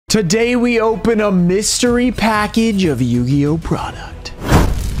Today we open a mystery package of Yu-Gi-Oh product.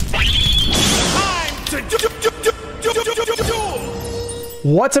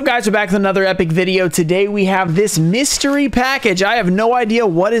 What's up, guys? We're back with another epic video. Today we have this mystery package. I have no idea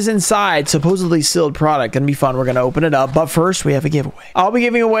what is inside. Supposedly sealed product. Gonna be fun. We're gonna open it up. But first, we have a giveaway. I'll be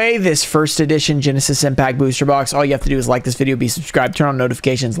giving away this first edition Genesis Impact booster box. All you have to do is like this video, be subscribed, turn on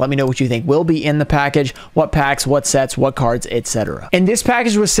notifications. Let me know what you think will be in the package, what packs, what sets, what cards, etc. And this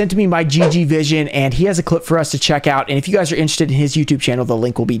package was sent to me by GG Vision, and he has a clip for us to check out. And if you guys are interested in his YouTube channel, the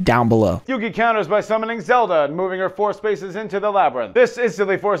link will be down below. Yugi counters by summoning Zelda and moving her 4 spaces into the labyrinth. This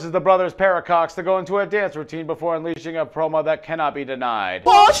instantly forces the brothers Paracox to go into a dance routine before unleashing a promo that cannot be denied.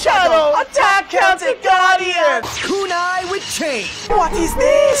 Ball Shadow! Attack Celtic Guardian! Kunai with chain! What is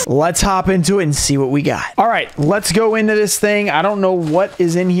this? Let's hop into it and see what we got. All right, let's go into this thing. I don't know what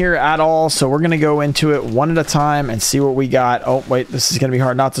is in here at all, so we're gonna go into it one at a time and see what we got. Oh, wait, this is gonna be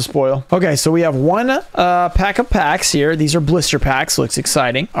hard not to spoil. Okay, so we have one pack of packs here. These are blister packs. Looks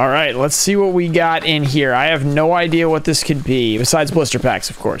exciting. All right, let's see what we got in here. I have no idea what this could be, besides blister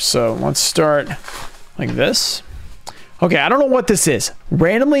packs, of course. So let's start like this. Okay, I don't know what this is.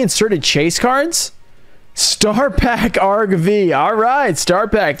 Randomly inserted chase cards? Star Pack ARG V. All right, Star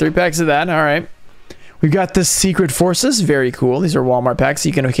Pack. 3 packs of that. All right. We've got the Secret Forces. Very cool. These are Walmart packs.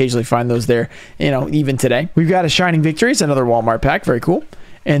 You can occasionally find those there, you know, even today. We've got a Shining Victories, another Walmart pack. Very cool.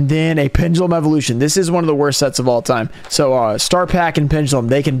 And then a Pendulum Evolution. This is one of the worst sets of all time. So Star Pack and Pendulum,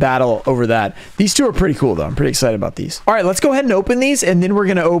 they can battle over that. These two are pretty cool, though. I'm pretty excited about these. All right, let's go ahead and open these, and then we're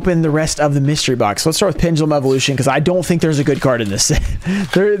going to open the rest of the mystery box. Let's start with Pendulum Evolution, because I don't think there's a good card in this set.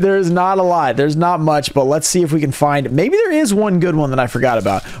 There's not a lot. There's not much, but let's see if we can find... Maybe there is one good one that I forgot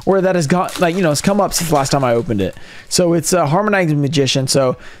about, or that has got, like, you know, it's come up since the last time I opened it. So it's a Harmonizing Magician,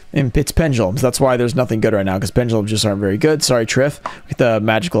 so... And it's pendulums. That's why there's nothing good right now, because pendulums just aren't very good. Sorry, Triff. With the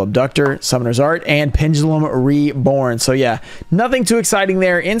Magical Abductor, Summoner's Art, and Pendulum Reborn. So yeah, nothing too exciting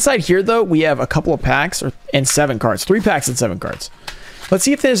there. Inside here, though, we have a couple of packs and 7 cards. 3 packs and 7 cards. Let's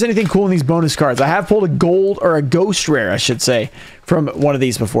see if there's anything cool in these bonus cards. I have pulled a gold, or a ghost rare, I should say, from one of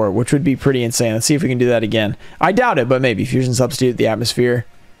these before, which would be pretty insane. Let's see if we can do that again. I doubt it, but maybe. Fusion Substitute, the Atmosphere,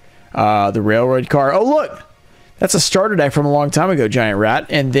 the Railroad card. Oh, look! That's a starter deck from a long time ago, Giant Rat,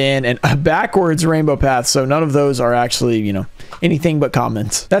 and then a backwards Rainbow Path, so none of those are actually, you know, anything but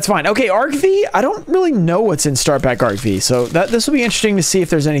comments. That's fine. Okay, Arc V, I don't really know what's in Star Pack Arc V, so this will be interesting to see if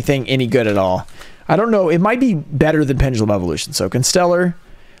there's anything any good at all. I don't know. It might be better than Pendulum Evolution. So Constellar,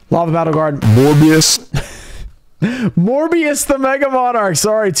 Lava Battle Guard, Morbius. Morbius the Mega Monarch.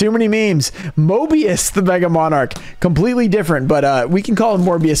 Sorry, too many memes. Mobius the Mega Monarch. Completely different, but we can call him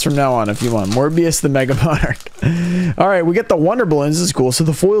Morbius from now on if you want. Morbius the Mega Monarch. All right, we get the Wonder Balloons. This is cool. So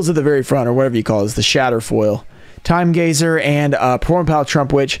the foil's at the very front, or whatever you call it, is the Shatter foil. Time Gazer and Prompal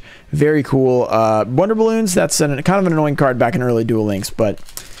Trump Witch. Very cool. Wonder Balloons, that's kind of an annoying card back in early Duel Links, but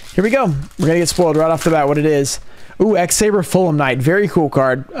here we go. We're going to get spoiled right off the bat what it is. Ooh, X-Saber Fulham Knight. Very cool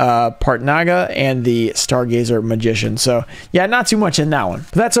card. Part Naga and the Stargazer Magician. So, yeah, not too much in that one.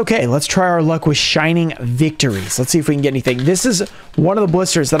 But that's okay. Let's try our luck with Shining Victories. Let's see if we can get anything. This is one of the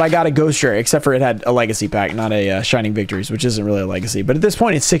blisters that I got a Ghost Rare, except for it had a Legacy pack, not a Shining Victories, which isn't really a Legacy. But at this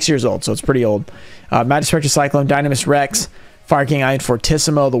point, it's 6 years old, so it's pretty old. Magic Spectre Cyclone, Dynamis Rex, Fire King Iron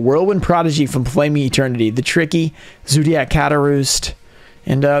Fortissimo, the Whirlwind Prodigy from Flaming Eternity, the Tricky, Zodiac Cataroost.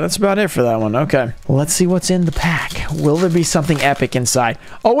 And that's about it for that one. Okay, let's see what's in the pack. Will there be something epic inside?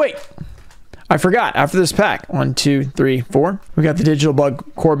 Oh, wait. I forgot. After this pack, 1, 2, 3, 4. We got the Digital Bug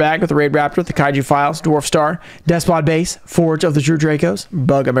Core Bag with the Raid Raptor, the Kaiju Files, Dwarf Star, Despot Base, Forge of the True Dracos,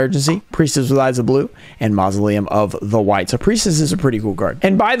 Bug Emergency, Priestess with Eyes of Blue, and Mausoleum of the White. So Priestess is a pretty cool card.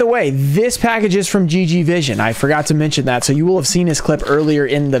 And by the way, this package is from GG Vision. I forgot to mention that. So you will have seen his clip earlier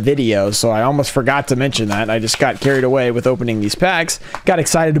in the video. So I almost forgot to mention that. I just got carried away with opening these packs. Got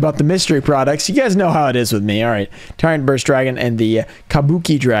excited about the mystery products. You guys know how it is with me. All right. Tyrant Burst Dragon and the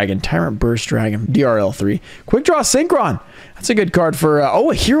Kabuki Dragon. Tyrant Burst Dragon. DRL3. Quick Draw Synchron. That's a good card for... oh,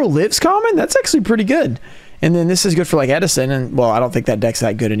 a Hero Lives common? That's actually pretty good. And then this is good for, like, Edison. And, well, I don't think that deck's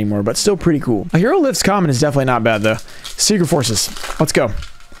that good anymore, but still pretty cool. A Hero Lives common is definitely not bad, though. Secret Forces. Let's go.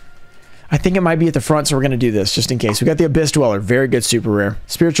 I think it might be at the front, so we're going to do this, just in case. We got the Abyss Dweller. Very good, super rare.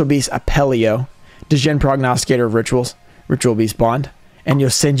 Spiritual Beast Apelio. Degen Prognosticator of Rituals. Ritual Beast Bond. And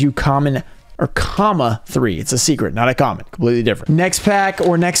Yosenju Common... or comma 3. It's a secret, not a common. Completely different. Next pack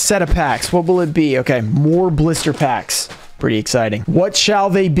or next set of packs. What will it be? Okay, more blister packs. Pretty exciting. What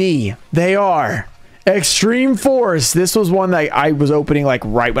shall they be? They are Extreme Force. This was one that I was opening like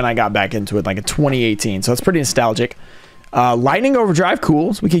right when I got back into it, like in 2018. So it's pretty nostalgic. Lightning Overdrive,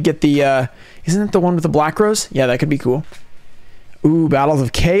 cool. So we could get the, isn't it the one with the Black Rose? Yeah, that could be cool. Ooh, Battles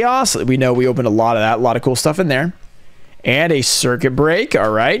of Chaos. We know we opened a lot of that. A lot of cool stuff in there. And a Circuit Break.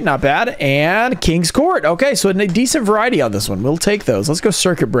 All right, not bad. And King's Court. Okay, so a decent variety on this one. We'll take those. Let's go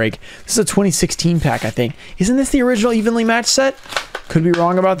Circuit Break. This is a 2016 pack, I think. Isn't this the original evenly matched set? Could be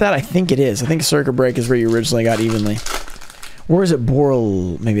wrong about that. I think it is. I think Circuit Break is where you originally got evenly. Or is it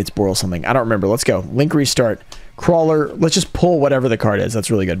Boral? Maybe it's Boral something. I don't remember. Let's go. Link Restart. Crawler. Let's just pull whatever the card is. That's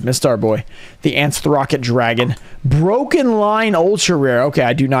really good. Mistar Boy. The Anthrocket Dragon. Broken Line Ultra Rare. Okay,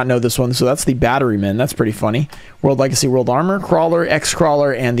 I do not know this one. So that's the Batteryman. That's pretty funny. World Legacy, World Armor, Crawler,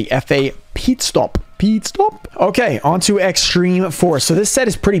 X-Crawler, and the FA Pete Stop. Pete Stop. Okay, on to Extreme Force. So this set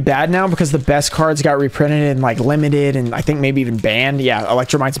is pretty bad now because the best cards got reprinted and like limited and I think maybe even banned. Yeah,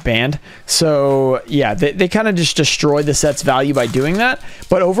 Electromite's banned. So yeah, they kind of just destroyed the set's value by doing that.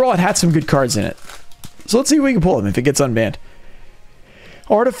 But overall, it had some good cards in it. So let's see if we can pull them if it gets unbanned.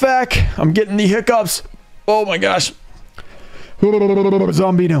 Artifact. I'm getting the hiccups. Oh my gosh.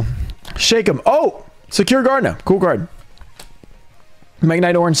 Zombino. Shake him. Oh! Secure Gardener. Cool card.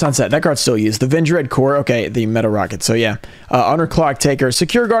 Magnite Orange Sunset. That card's still used. The Vendread Core. Okay, the Meta Rocket. So yeah. Underclock Taker.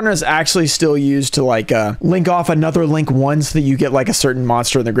 Secure Gardener is actually still used to like link off another link one so that you get like a certain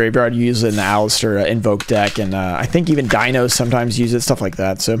monster in the graveyard. You use it in the Alistair Invoke deck. And I think even Dinos sometimes use it. Stuff like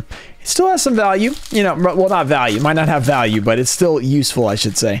that. So it still has some value. You know, well, not value. Might not have value, but it's still useful, I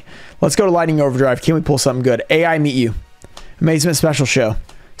should say. Let's go to Lightning Overdrive. Can we pull something good? AI Meet You. Amazement Special Show.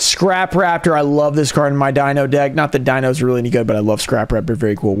 Scrap Raptor. I love this card in my Dino deck. Not that Dinos are really any good, but I love Scrap Raptor.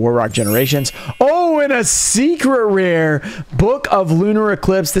 Very cool. Warrock Generations. Oh, and a secret rare. Book of Lunar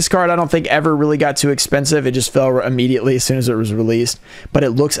Eclipse. This card I don't think ever really got too expensive. It just fell immediately as soon as it was released. But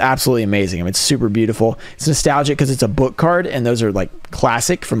it looks absolutely amazing. I mean, it's super beautiful. It's nostalgic because it's a book card, and those are like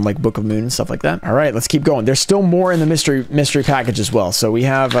classic from like Book of Moon and stuff like that. All right, let's keep going. There's still more in the mystery package as well. So we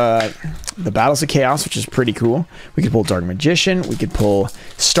have the Battles of Chaos, which is pretty cool. We could pull Dark Magician. We could pull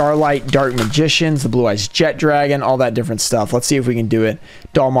Starlight, Dark Magicians, the Blue Eyes Jet Dragon, all that different stuff. Let's see if we can do it.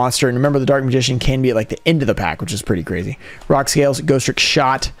 Doll Monster. And remember, the Dark Magician can be at like the end of the pack, which is pretty crazy. Rock Scales, Ghost Trick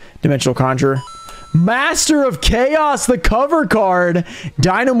Shot, Dimensional Conjurer. Master of Chaos, the cover card.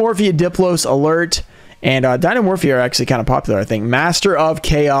 Dinomorphia Diplos Alert. And Dinomorphia are actually kind of popular, I think. Master of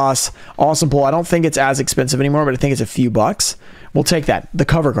Chaos. Awesome pull. I don't think it's as expensive anymore, but I think it's a few bucks. We'll take that. The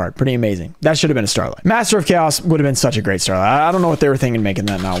cover card. Pretty amazing. That should have been a Starlight. Master of Chaos would have been such a great Starlight. I don't know what they were thinking making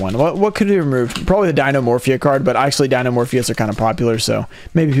that not one. What could be removed? Probably the Dinomorphia card, but actually Dinomorphias are kind of popular, so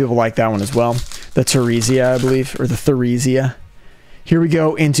maybe people like that one as well. The Teresia, I believe, or the Theresia. Here we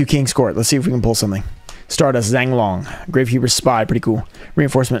go into King's Court. Let's see if we can pull something. Stardust, Zanglong, Gravekeeper's Spy, pretty cool.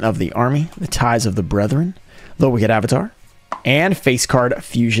 Reinforcement of the Army, the Ties of the Brethren, the Wicked Avatar, and Face Card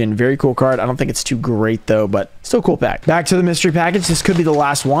Fusion. Very cool card. I don't think it's too great though, but still cool pack. Back to the mystery package. This could be the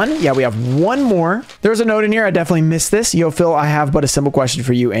last one. Yeah, we have one more. There's a note in here. I definitely missed this. Yo, Phil, I have but a simple question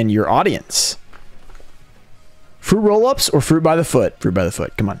for you and your audience. Fruit roll-ups or fruit by the foot? Fruit by the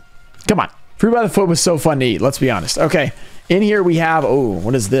foot. Come on. Come on. Fruit by the foot was so fun to eat. Let's be honest. Okay. In here we have, oh,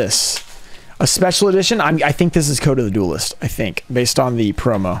 what is this? A special edition. I think this is Code of the Duelist, I think, based on the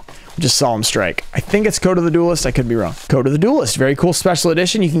promo. Just Solemn Strike. I think it's Code of the Duelist. I could be wrong. Code of the Duelist. Very cool special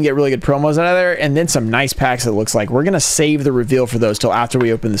edition. You can get really good promos out of there, and then some nice packs, it looks like. We're going to save the reveal for those till after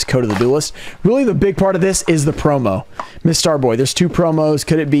we open this Code of the Duelist. Really, the big part of this is the promo. Miss Starboy. There's two promos.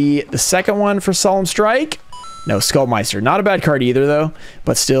 Could it be the second one for Solemn Strike? No, Skullmeister. Not a bad card either, though,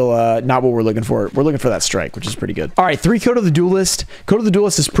 but still not what we're looking for. We're looking for that strike, which is pretty good. All right, 3 Code of the Duelist. Code of the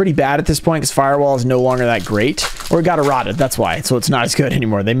Duelist is pretty bad at this point because Firewall is no longer that great. Or it got eroded, that's why. So it's not as good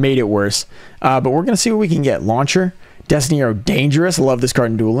anymore. They made it worse. But we're going to see what we can get. Launcher. Destiny Arrow Dangerous. I love this card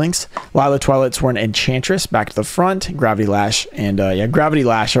in Duel Links. Lila Twilight Sworn Enchantress. Back to the front. Gravity Lash. And yeah, Gravity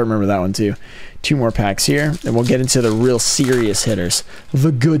Lash. I remember that one too. 2 more packs here. Then we'll get into the real serious hitters.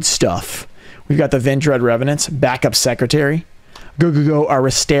 The good stuff. We've got the Vendread Revenants, Backup Secretary, Go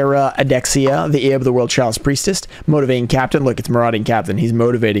Aristera Adexia, the Abe of the World Chalice Priestess, Motivating Captain. Look, it's Marauding Captain. He's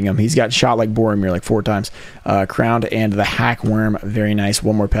motivating him. He's got shot like Boromir like 4 times. Crowned, and the Hack Worm. Very nice.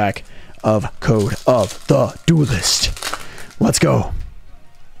 1 more pack of Code of the Duelist. Let's go.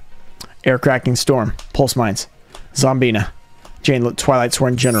 Aircracking Storm, Pulse Mines, Zombina, Jane Twilight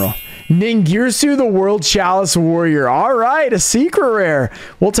Sworn General, Ningirsu, the World Chalice Warrior. All right, a secret rare.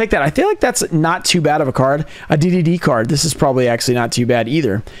 We'll take that. I feel like that's not too bad of a card. A DDD card. This is probably actually not too bad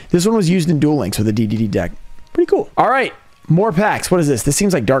either. This one was used in Duel Links with a DDD deck. Pretty cool. All right, more packs. What is this? This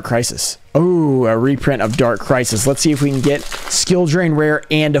seems like Dark Crisis. Oh, a reprint of Dark Crisis. Let's see if we can get Skill Drain rare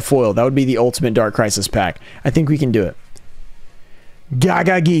and a foil. That would be the ultimate Dark Crisis pack. I think we can do it.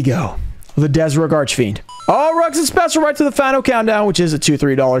 Gaga Gigo, The Desrook Archfiend. Oh, Ruxin special right to the final countdown, which is a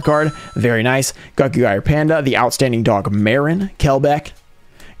 $2-3 card. Very nice. Gakugire Panda, the Outstanding Dog Marin, Kelbeck,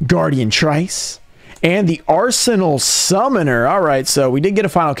 Guardian Trice, and the Arsenal Summoner. All right, so we did get a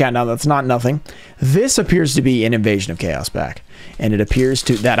final countdown. That's not nothing. This appears to be an Invasion of Chaos pack, and it appears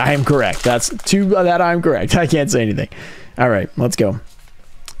to that I am correct. That I'm correct. I can't say anything. All right, let's go.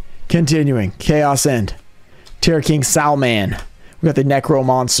 Continuing. Chaos End. Terror King Salman. We got the Necro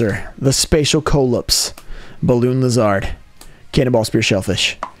Monster, the Spatial Colops, Balloon Lizard, Cannonball Spear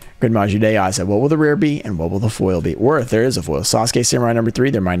Shellfish, Gridmaju Day Eyes. What will the rare be, and what will the foil be? Or if there is a foil. Sasuke Samurai number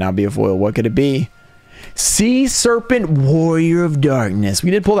 3, there might not be a foil. What could it be? Sea Serpent Warrior of Darkness. We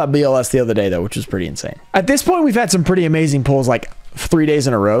did pull that BLS the other day, though, which was pretty insane. At this point, we've had some pretty amazing pulls, like 3 days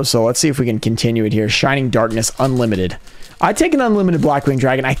in a row, so let's see if we can continue it here. Shining Darkness Unlimited. I'd take an unlimited Blackwing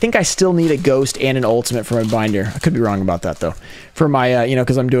Dragon. I think I still need a Ghost and an Ultimate for my binder. I could be wrong about that, though. For my,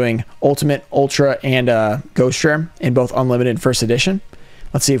 because I'm doing Ultimate, Ultra, and Ghost Rare in both Unlimited and First Edition.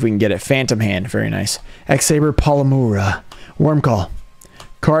 Let's see if we can get it. Phantom Hand. Very nice. X-Saber Palamura. Wormcall.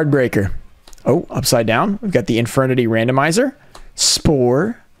 Card Breaker. Oh, upside down. We've got the Infernity Randomizer.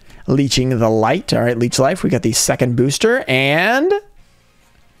 Spore. Leeching the Light. All right, Leech Life. We got the second booster. And...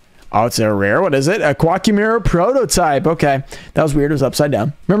 oh, it's a rare. What is it? A Quackimera Prototype. Okay. That was weird. It was upside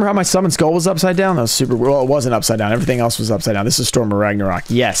down. Remember how my Summon Skull was upside down? That was super... well, it wasn't upside down. Everything else was upside down. This is Storm of Ragnarok.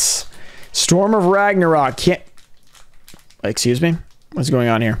 Yes. Storm of Ragnarok. Can't... excuse me? What's going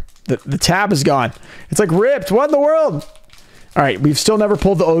on here? The tab is gone. It's like ripped. What in the world? All right. We've still never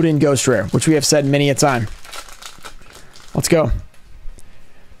pulled the Odin Ghost Rare, which we have said many a time. Let's go.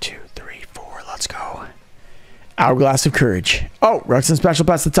 2, 3, 4. Let's go. Hourglass of Courage. Oh, Ruxin Special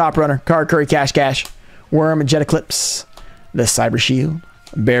Pass the Top Runner. Card Curry Cash. Worm Jet Eclipse. The Cyber Shield.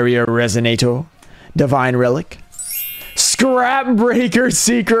 Barrier Resonator. Divine Relic. Scrapbreaker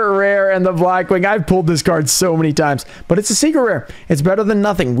Secret Rare and the Blackwing. I've pulled this card so many times, but it's a secret rare. It's better than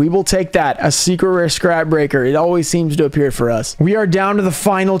nothing. We will take that. A secret rare Scrapbreaker. It always seems to appear for us. We are down to the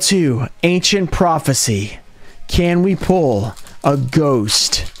final 2. Ancient Prophecy. Can we pull a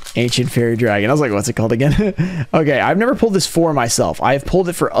Ghost Ancient Fairy Dragon? I was like, what's it called again? Okay, I've never pulled this for myself. I've pulled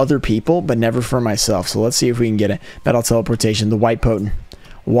it for other people, but never for myself. So let's see if we can get it. Metal Teleportation, the White Potent,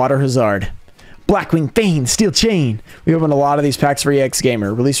 Water Hazard, Blackwing Fane, Steel Chain. We opened a lot of these packs for EX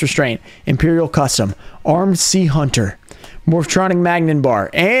Gamer. Release Restraint, Imperial Custom, Armed Sea Hunter, Morphtronic Magnon Bar,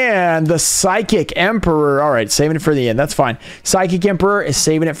 and the Psychic Emperor. All right, saving it for the end. That's fine. Psychic Emperor is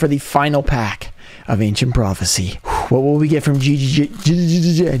saving it for the final pack of Ancient Prophecy. What will we get from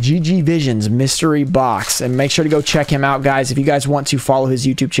GG Visions Mystery Box? And make sure to go check him out, guys. If you guys want to follow his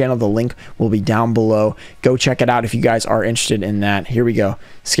YouTube channel, the link will be down below. Go check it out if you guys are interested in that. Here we go.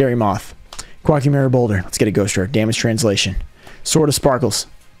 Scary Moth. Quackimera Boulder. Let's get a Ghost Rare. Damage Translation. Sword of Sparkles.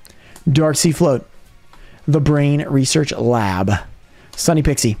 Dark Sea Float. The Brain Research Lab. Sunny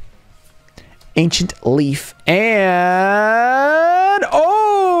Pixie. Ancient Leaf. And...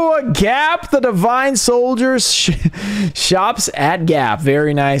 oh, a Gap. The Divine Soldiers shops at Gap.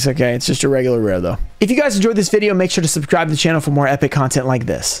 Very nice. Okay, it's just a regular rare, though. If you guys enjoyed this video, make sure to subscribe to the channel for more epic content like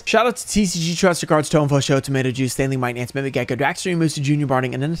this. Shout out to TCG Trusted Cards, Tonefo Show, Tomato Juice, Stanley Mike, Nance, Mimic Gecko, Daxter, Moose, Junior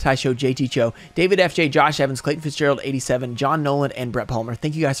Barning, and Anatai Show, JT Cho, David FJ, Josh Evans, Clayton Fitzgerald, 87, John Nolan, and Brett Palmer.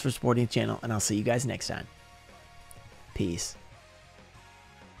 Thank you guys for supporting the channel, and I'll see you guys next time. Peace.